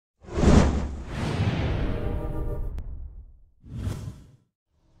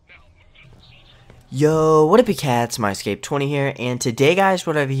Yo, what up you cats, MyEscape20 here, and today guys,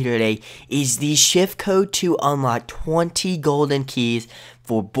 what I have here today is the shift code to unlock 20 golden keys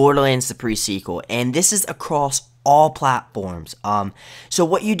for Borderlands the pre-sequel, and this is across all platforms. So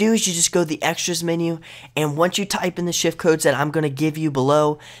what you do is you just go to the extras menu, and once you type in the shift codes that I'm going to give you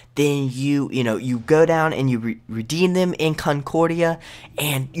below, then you go down and you redeem them in Concordia,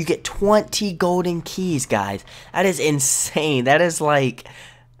 and you get 20 golden keys, guys. That is insane. That is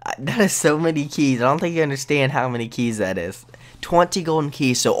so many keys. I don't think you understand how many keys that is. 20 golden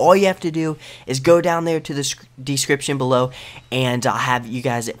keys. So all you have to do is go down there to the description below, and I'll have you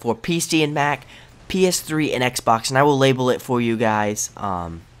guys it for PC and Mac, PS3 and Xbox, and I will label it for you guys.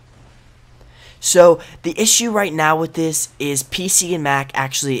 So the issue right now with this is PC and Mac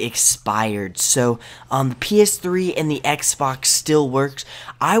actually expired. So the PS3 and the Xbox still works.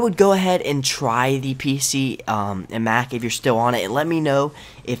 I would go ahead and try the PC and Mac if you're still on it, and let me know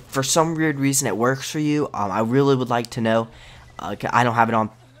if for some weird reason it works for you. I really would like to know. I don't have it on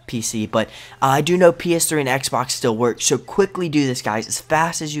PC, but I do know PS3 and Xbox still work. So quickly do this, guys, as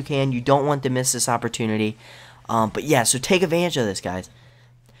fast as you can. You don't want to miss this opportunity. But yeah, so take advantage of this, guys.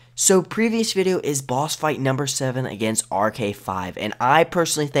 So previous video is boss fight number 7 against RK5, and I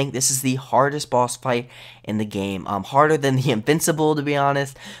personally think this is the hardest boss fight in the game. Harder than the Invincible, to be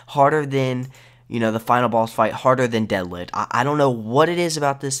honest. Harder than, the final boss fight. Harder than Deadlift. I don't know what it is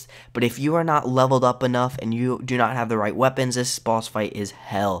about this, but if you are not leveled up enough and you do not have the right weapons, this boss fight is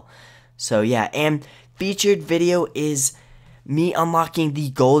hell. So yeah, and featured video is me unlocking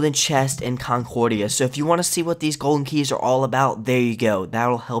the golden chest in Concordia. So if you want to see what these golden keys are all about, there you go.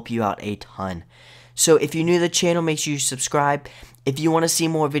 That'll help you out a ton. So if you're new to the channel, make sure you subscribe. If you want to see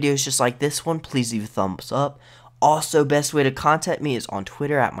more videos just like this one, please leave a thumbs up. Also, best way to contact me is on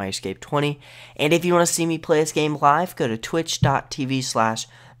Twitter at MyEscape20. And if you want to see me play this game live, go to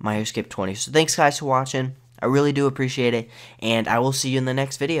twitch.tv/MyEscape20. So thanks guys for watching. I really do appreciate it. And I will see you in the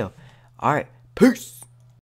next video. Alright, peace!